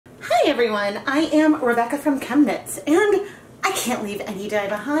everyone, I am Rebecca from ChemKnits, and I can't leave any dye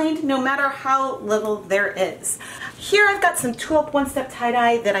behind, no matter how little there is. Here I've got some Tulip one-step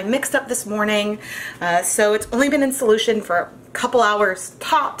tie-dye that I mixed up this morning, so it's only been in solution for a couple hours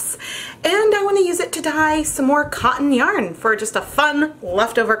tops, and I want to use it to dye some more cotton yarn for just a fun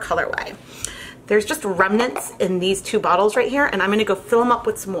leftover colorway. There's just remnants in these two bottles right here, and I'm going to go fill them up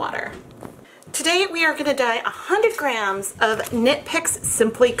with some water. Today we are going to dye 100 grams of Knit Picks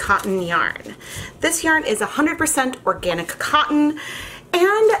Simply Cotton yarn. This yarn is 100% organic cotton,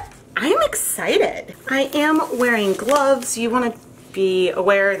 and I'm excited. I am wearing gloves. You want to be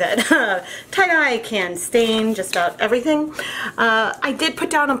aware that tie-dye can stain just about everything. I did put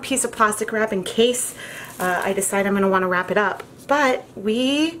down a piece of plastic wrap in case I decide I'm going to want to wrap it up, but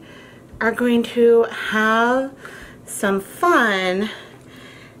we are going to have some fun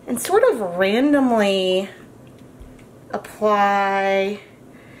and sort of randomly apply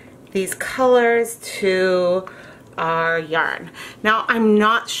these colors to our yarn. Now, I'm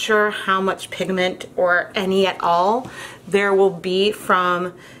not sure how much pigment or any at all there will be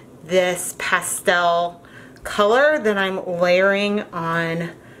from this pastel color that I'm layering on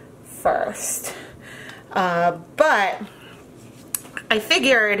first. But I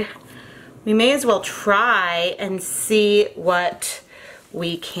figured we may as well try and see what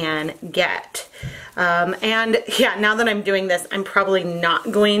we can get. And yeah, now that I'm doing this, I'm probably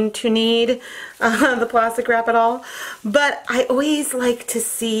not going to need the plastic wrap at all, but I always like to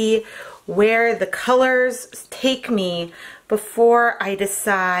see where the colors take me before I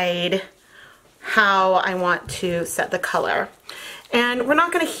decide how I want to set the color. And we're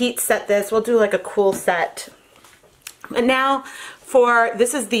not going to heat set this, we'll do like a cool set. And now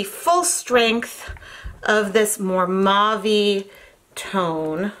this is the full strength of this more mauve-y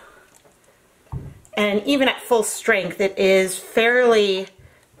tone, and even at full strength it is fairly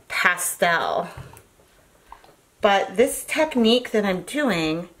pastel, but this technique that I'm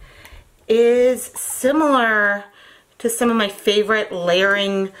doing is similar to some of my favorite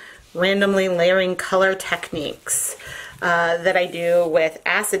randomly layering color techniques that I do with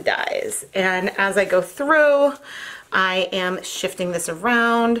acid dyes. And as I go through, I am shifting this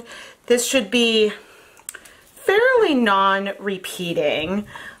around. This should be fairly non-repeating,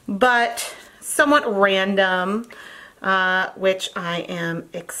 but somewhat random, which I am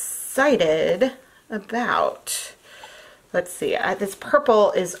excited about. Let's see, this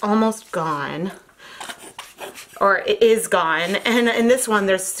purple is almost gone, or it is gone, and in this one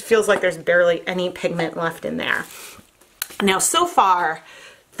feels like there's barely any pigment left in there. Now, so far,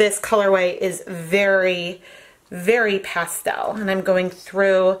 this colorway is very, very pastel, and I'm going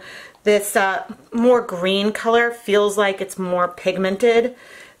through this more green color. Feels like it's more pigmented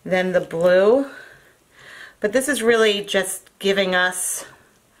than the blue, but this is really just giving us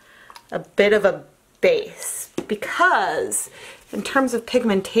a bit of a base, because in terms of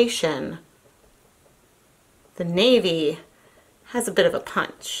pigmentation, the navy has a bit of a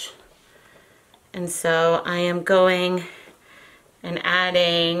punch. And so I am going and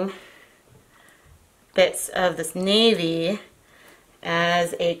adding bits of this navy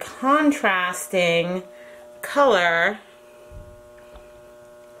as a contrasting color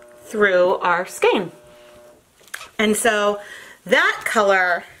through our skein. And so that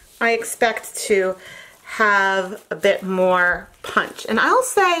color I expect to have a bit more punch. And I'll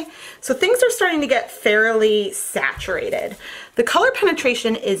say, so things are starting to get fairly saturated. The color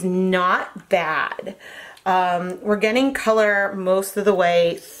penetration is not bad. We're getting color most of the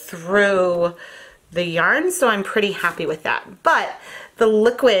way through the yarn, so I'm pretty happy with that. But the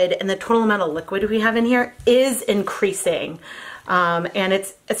liquid and the total amount of liquid we have in here is increasing, and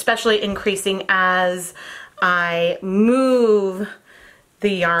it's especially increasing as I move the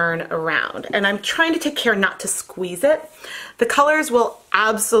yarn around, and I'm trying to take care not to squeeze it. The colors will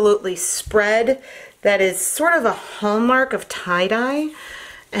absolutely spread. That is sort of a hallmark of tie-dye,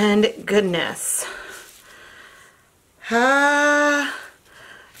 and goodness.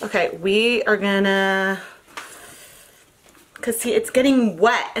 Okay, we are gonna, because see, it's getting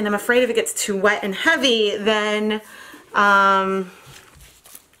wet, and I'm afraid if it gets too wet and heavy, then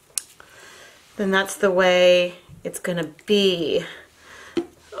that's the way it's gonna be.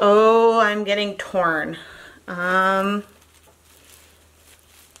 Oh, I'm getting torn. Because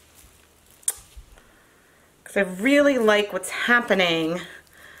I really like what's happening,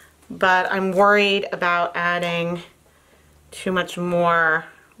 but I'm worried about adding too much more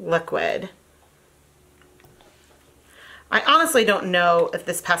liquid. I honestly don't know if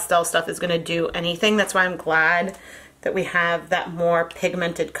this pastel stuff is going to do anything. That's why I'm glad that we have that more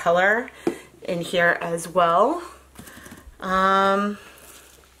pigmented color in here as well.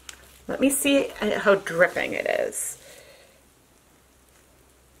 Let me see how dripping it is.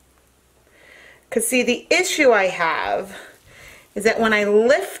 Because see, the issue I have is that when I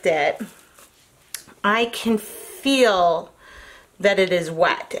lift it, I can feel that it is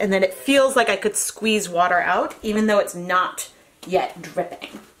wet and that it feels like I could squeeze water out even though it's not yet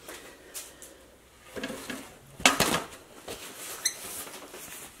dripping.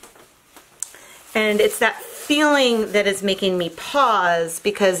 And it's that feeling that is making me pause,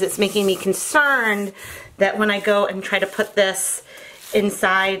 because it's making me concerned that when I go and try to put this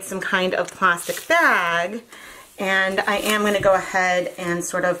inside some kind of plastic bag, and I am going to go ahead and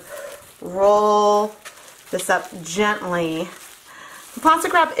sort of roll this up gently. The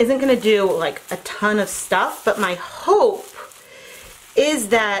plastic wrap isn't going to do like a ton of stuff, but my hope is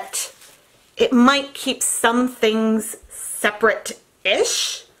that it might keep some things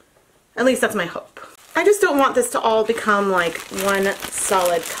separate-ish. At least that's my hope. I just don't want this to all become like one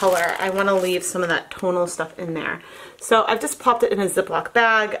solid color. I want to leave some of that tonal stuff in there. So I've just popped it in a Ziploc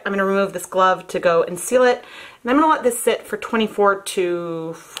bag. I'm going to remove this glove to go and seal it. And I'm going to let this sit for 24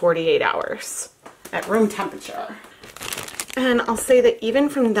 to 48 hours at room temperature. And I'll say that even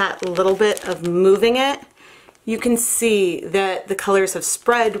from that little bit of moving it, you can see that the colors have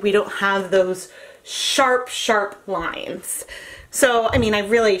spread. We don't have those sharp, sharp lines. So, I mean, I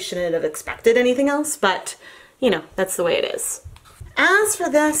really shouldn't have expected anything else, but, you know, that's the way it is. As for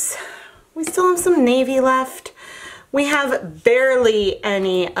this, we still have some navy left. We have barely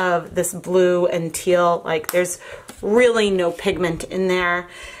any of this blue and teal. Like, there's really no pigment in there.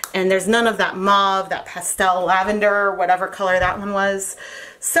 And there's none of that mauve, that pastel lavender, whatever color that one was.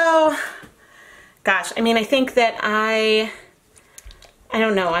 So, gosh, I mean, I think that I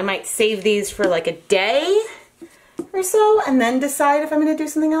don't know, I might save these for like a day or so and then decide if I'm going to do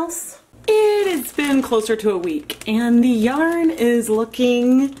something else. It has been closer to a week and the yarn is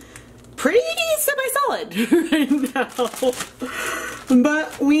looking pretty semi-solid right now.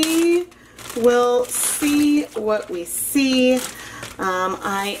 But we will see what we see.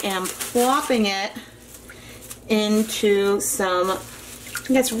 I am plopping it into some,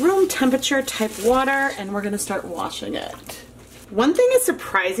 I guess, room temperature type water, and we're going to start washing it. One thing is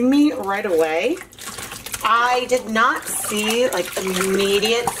surprising me right away. I did not see like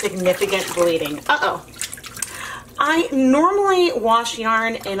immediate significant bleeding. Uh-oh. I normally wash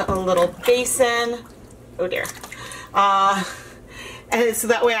yarn in a little basin. Oh dear. And so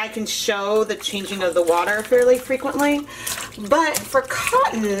that way I can show the changing of the water fairly frequently. But for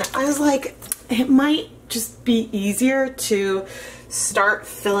cotton, I was like, it might just be easier to start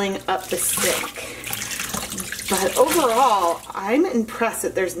filling up the sink. But overall, I'm impressed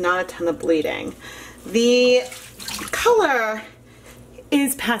that there's not a ton of bleeding. The color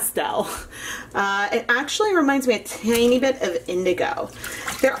is pastel. It actually reminds me a tiny bit of indigo.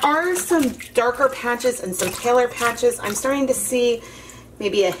 There are some darker patches and some paler patches. I'm starting to see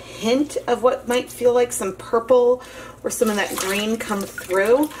maybe a hint of what might feel like some purple or some of that green come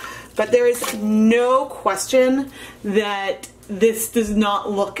through. But there is no question that this does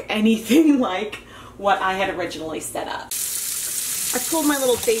not look anything like what I had originally set up. I pulled my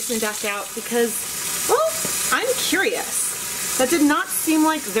little basin back out because, well, I'm curious. That did not seem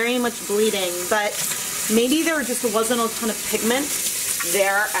like very much bleeding, but maybe there just wasn't a ton of pigment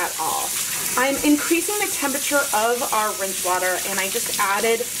there at all. I'm increasing the temperature of our rinse water, and I just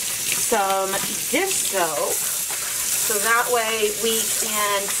added some dish soap so that way we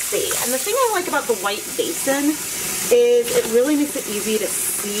can see. And the thing I like about the white basin is it really makes it easy to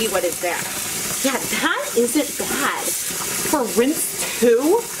see what is there. Yeah, that isn't bad. For rinse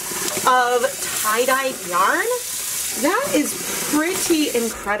 2 of tie-dyed yarn, that is pretty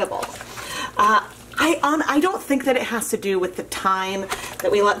incredible. I don't think that it has to do with the time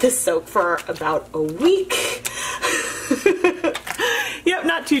that we let this soak for about a week. Yep,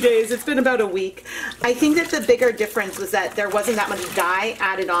 not 2 days. It's been about a week. I think that the bigger difference was that there wasn't that much dye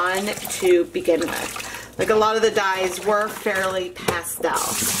added on to begin with. Like, a lot of the dyes were fairly pastel.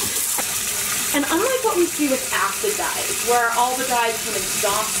 And unlike what we see with acid dyes, where all the dyes can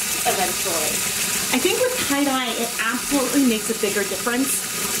exhaust eventually, I think with tie-dye, it absolutely makes a bigger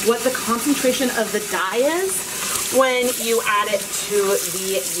difference what the concentration of the dye is when you add it to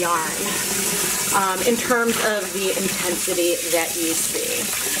the yarn, in terms of the intensity that you see.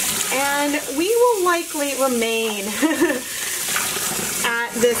 And we will likely remain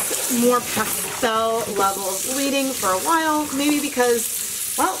at this more pastel level of bleeding for a while, maybe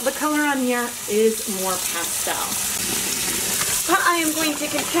because, well, the color on here is more pastel. But I am going to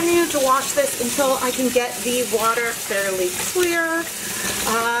continue to wash this until I can get the water fairly clear.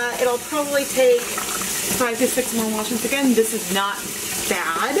 It'll probably take 5 to 6 more washings. Again, this is not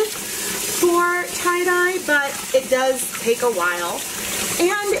bad. for tie-dye, but it does take a while.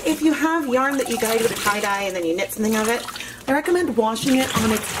 And if you have yarn that you dyed with tie-dye and then you knit something of it, I recommend washing it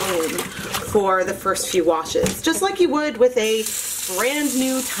on its own for the first few washes, just like you would with a brand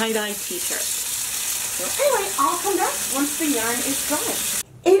new tie-dye t-shirt. So anyway, I'll come back once the yarn is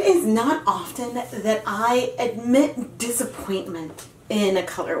dry. It is not often that I admit disappointment in a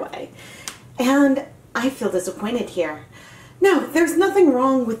colorway, and I feel disappointed here. Now, there's nothing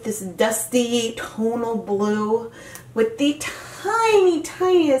wrong with this dusty tonal blue with the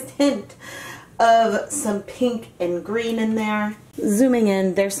tiniest hint of some pink and green in there. Zooming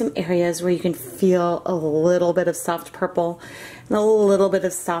in, there's some areas where you can feel a little bit of soft purple and a little bit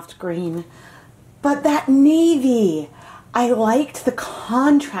of soft green. But that navy, I liked the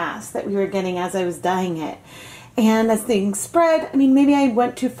contrast that we were getting as I was dyeing it. And as things spread, I mean, maybe I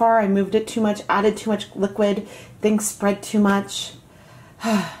went too far, I moved it too much, added too much liquid, things spread too much.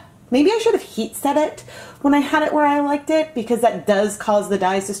 Maybe I should have heat set it when I had it where I liked it, because that does cause the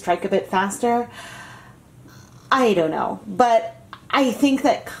dyes to strike a bit faster. I don't know, but I think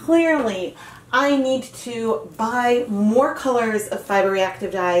that clearly I need to buy more colors of fiber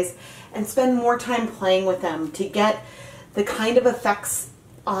reactive dyes and spend more time playing with them to get the kind of effects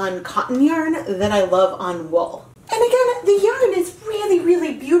on cotton yarn that I love on wool. And again, the yarn is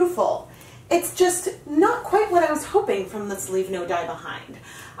really beautiful. It's just not quite what I was hoping from this Leave No Dye Behind.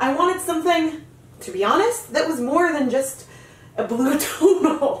 I wanted something, to be honest, that was more than just a blue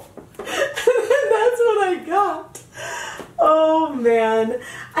tonal. And that's what I got. Oh man.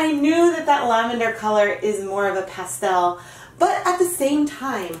 I knew that that lavender color is more of a pastel, but at the same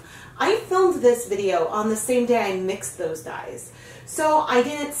time, I filmed this video on the same day I mixed those dyes. So I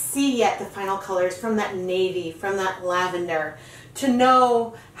didn't see yet the final colors from that navy, from that lavender, to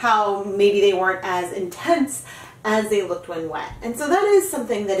know how maybe they weren't as intense as they looked when wet. And so that is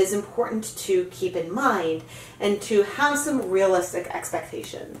something that is important to keep in mind and to have some realistic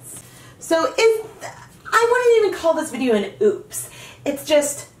expectations. So I wouldn't even call this video an oops. It's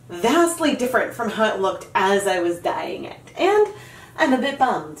just vastly different from how it looked as I was dyeing it. And I'm a bit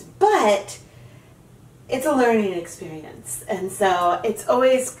bummed, but it's a learning experience. And so it's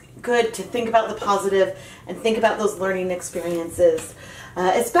always good to think about the positive and think about those learning experiences,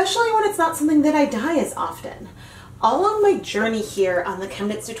 especially when it's not something that I dye as often. All of my journey here on the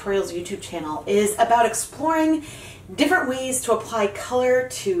ChemKnits Tutorials YouTube channel is about exploring different ways to apply color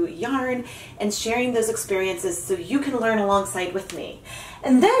to yarn and sharing those experiences so you can learn alongside with me.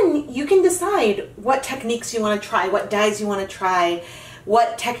 And then you can decide what techniques you want to try, what dyes you want to try,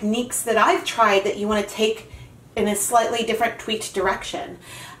 what techniques that I've tried that you want to take in a slightly different tweaked direction.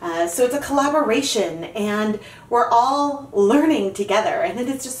 So it's a collaboration and we're all learning together, and it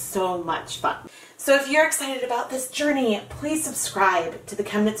is just so much fun. So if you're excited about this journey, please subscribe to the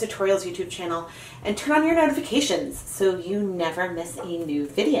ChemKnits Tutorials YouTube channel and turn on your notifications so you never miss a new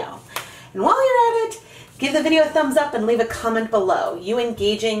video. And while you're at it, give the video a thumbs up and leave a comment below. You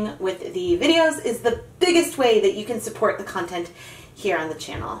engaging with the videos is the biggest way that you can support the content here on the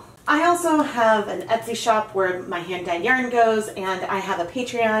channel. I also have an Etsy shop where my hand-dyed yarn goes, and I have a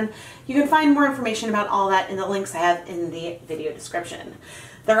Patreon. You can find more information about all that in the links I have in the video description.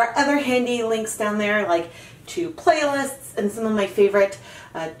 There are other handy links down there, like to playlists and some of my favorite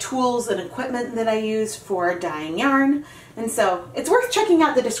tools and equipment that I use for dyeing yarn. And so it's worth checking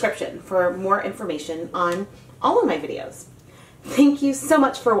out the description for more information on all of my videos. Thank you so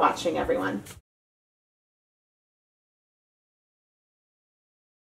much for watching, everyone.